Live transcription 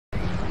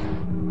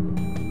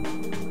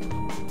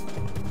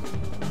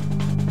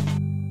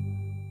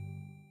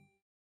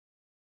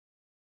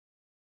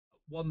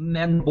one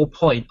memorable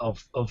point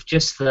of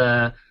just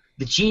the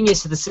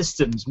genius of the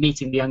systems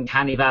meeting the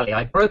uncanny valley.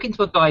 I broke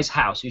into a guy's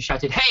house who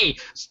shouted, "Hey,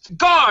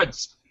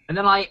 guards!" And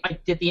then I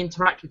did the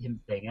interact with him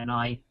thing, and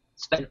I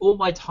spent all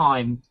my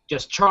time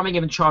just charming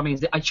him and charming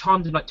him. I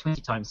charmed him like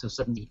 20 times until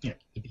suddenly,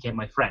 he became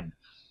my friend.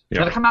 Yeah.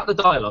 Then I come out the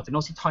dialogue, and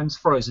obviously time's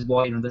frozen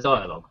while you're in the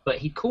dialogue. But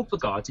he called for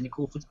guards, and he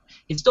called for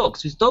his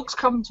dogs. So his dogs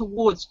come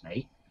towards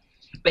me,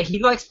 but he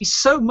likes me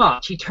so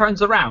much he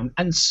turns around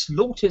and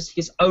slaughters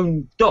his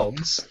own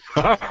dogs.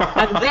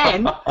 And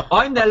then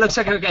I'm there, looks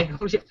like okay.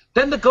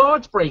 Then the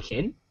guards break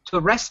in to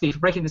arrest me for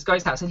breaking this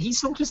guy's house, and he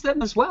slaughters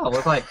them as well. I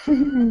was like,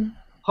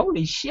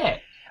 holy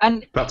shit.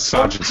 And that's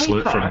Sergeant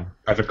Sleuth from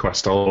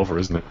EverQuest all over,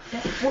 isn't it?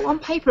 Well, on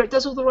paper, it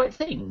does all the right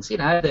things.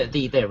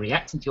 They're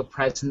reacting to your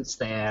presence,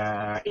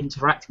 they're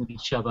interacting with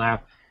each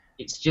other.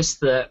 It's just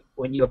that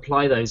when you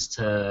apply those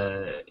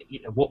to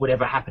what would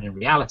ever happen in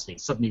reality,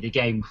 suddenly the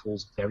game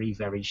falls very,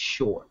 very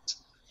short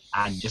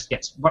and just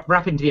gets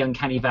wrapped into the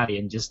uncanny valley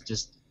and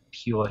just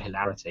pure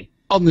hilarity.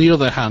 On the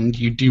other hand,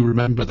 you do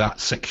remember that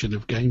section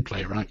of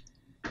gameplay, right?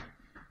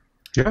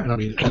 Yeah. I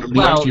mean, at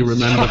least you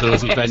remember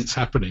those events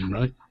happening,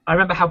 right? I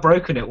remember how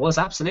broken it was,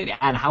 absolutely,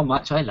 and how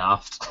much I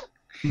laughed.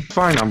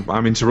 Fine,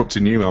 I'm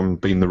interrupting you. I'm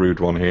being the rude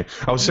one here.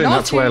 I was saying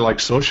that's where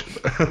that's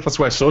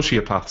where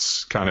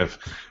sociopaths kind of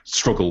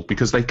struggle,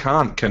 because they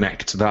can't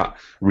connect that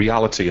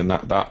reality and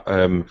that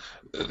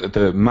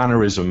the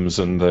mannerisms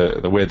and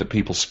the way that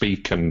people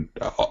speak and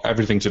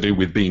everything to do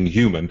with being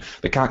human.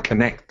 They can't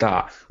connect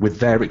that with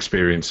their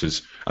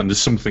experiences, and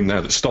there's something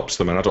there that stops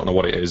them, and I don't know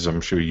what it is.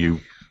 I'm sure you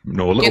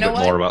know a little bit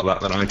more about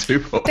that than I do.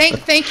 But.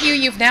 Thank you.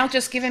 You've now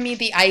just given me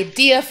the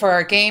idea for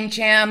our game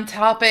jam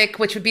topic,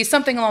 which would be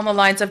something along the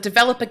lines of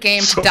develop a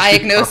game to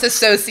diagnose a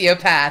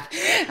sociopath.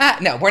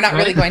 No, we're not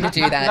really going to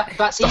do that.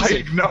 That's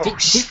easy.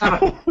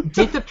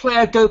 Did the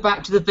player go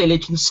back to the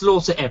village and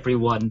slaughter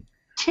everyone?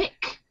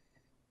 Tick.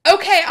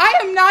 Okay, I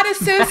am not a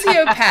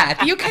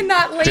sociopath. You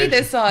cannot lay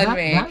this on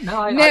me.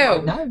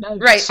 No.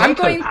 Right, I'm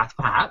going.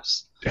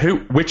 Perhaps.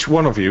 Which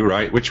one of you?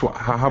 Right.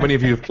 How many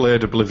of you have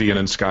played Oblivion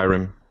and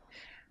Skyrim?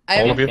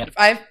 All of you?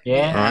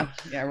 Yeah,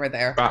 we're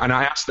there. And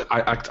I asked,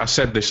 I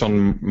said this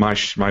on my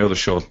other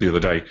show the other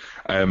day.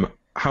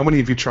 How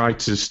many of you tried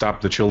to stab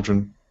the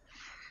children?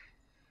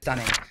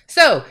 Stunning.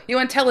 So, you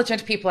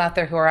intelligent people out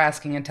there who are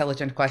asking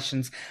intelligent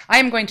questions, I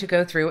am going to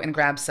go through and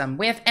grab some.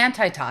 We have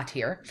Anti-Tot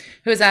here,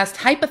 who has asked,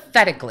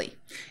 hypothetically,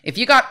 if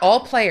you got all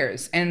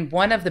players in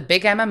one of the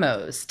big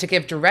MMOs to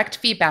give direct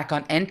feedback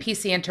on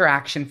NPC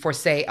interaction for,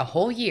 say, a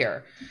whole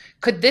year,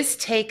 could this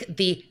take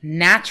the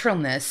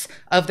naturalness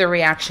of the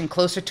reaction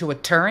closer to a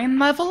Turing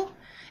level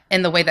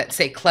in the way that,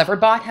 say,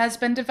 Cleverbot has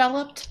been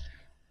developed?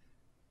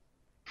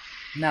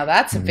 Now,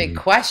 that's a big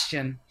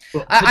question.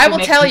 Well, I will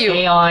tell you.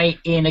 AI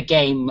in a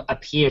game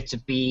appear to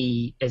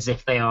be as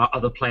if they are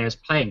other players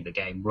playing the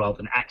game rather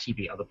than actually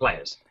be other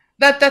players.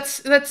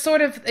 That's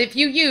sort of, if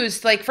you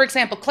use, like, for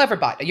example,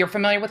 Cleverbot. You're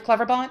familiar with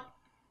Cleverbot?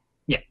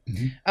 Yeah.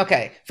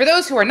 Okay. For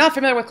those who are not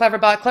familiar with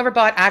Cleverbot,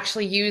 Cleverbot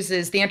actually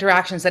uses the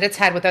interactions that it's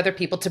had with other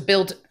people to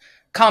build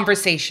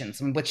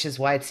conversations, which is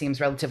why it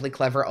seems relatively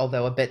clever,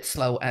 although a bit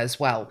slow as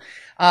well.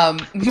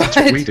 That's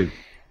what we do.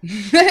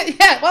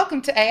 Yeah,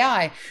 welcome to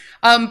AI.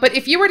 But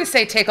if you were to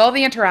say, take all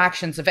the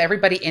interactions of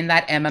everybody in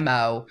that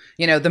MMO,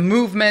 the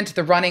movement,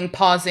 the running,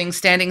 pausing,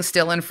 standing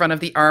still in front of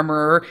the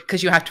armorer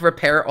because you have to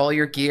repair all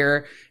your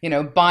gear,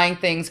 buying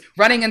things,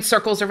 running in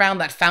circles around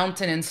that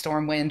fountain in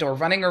Stormwind, or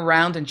running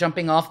around and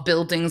jumping off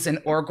buildings in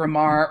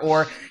Orgrimmar,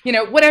 or,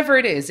 whatever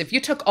it is. If you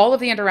took all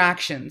of the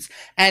interactions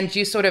and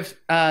you sort of,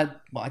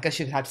 well, I guess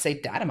you'd have to say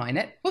datamine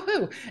it,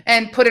 woohoo,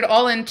 and put it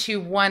all into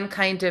one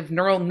kind of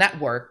neural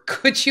network,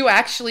 could you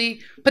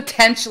actually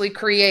potentially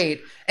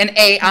create an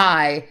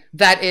AI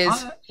that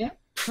is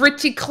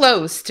pretty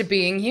close to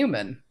being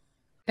human?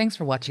 Thanks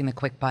for watching the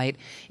Quick Bite.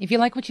 If you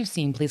like what you've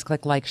seen, please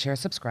click like, share,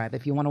 subscribe.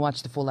 If you want to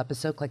watch the full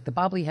episode, click the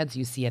bobbly heads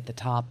you see at the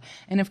top.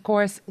 And of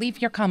course,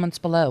 leave your comments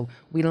below.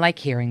 We like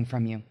hearing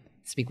from you.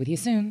 Speak with you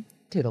soon.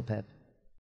 Toodle pip.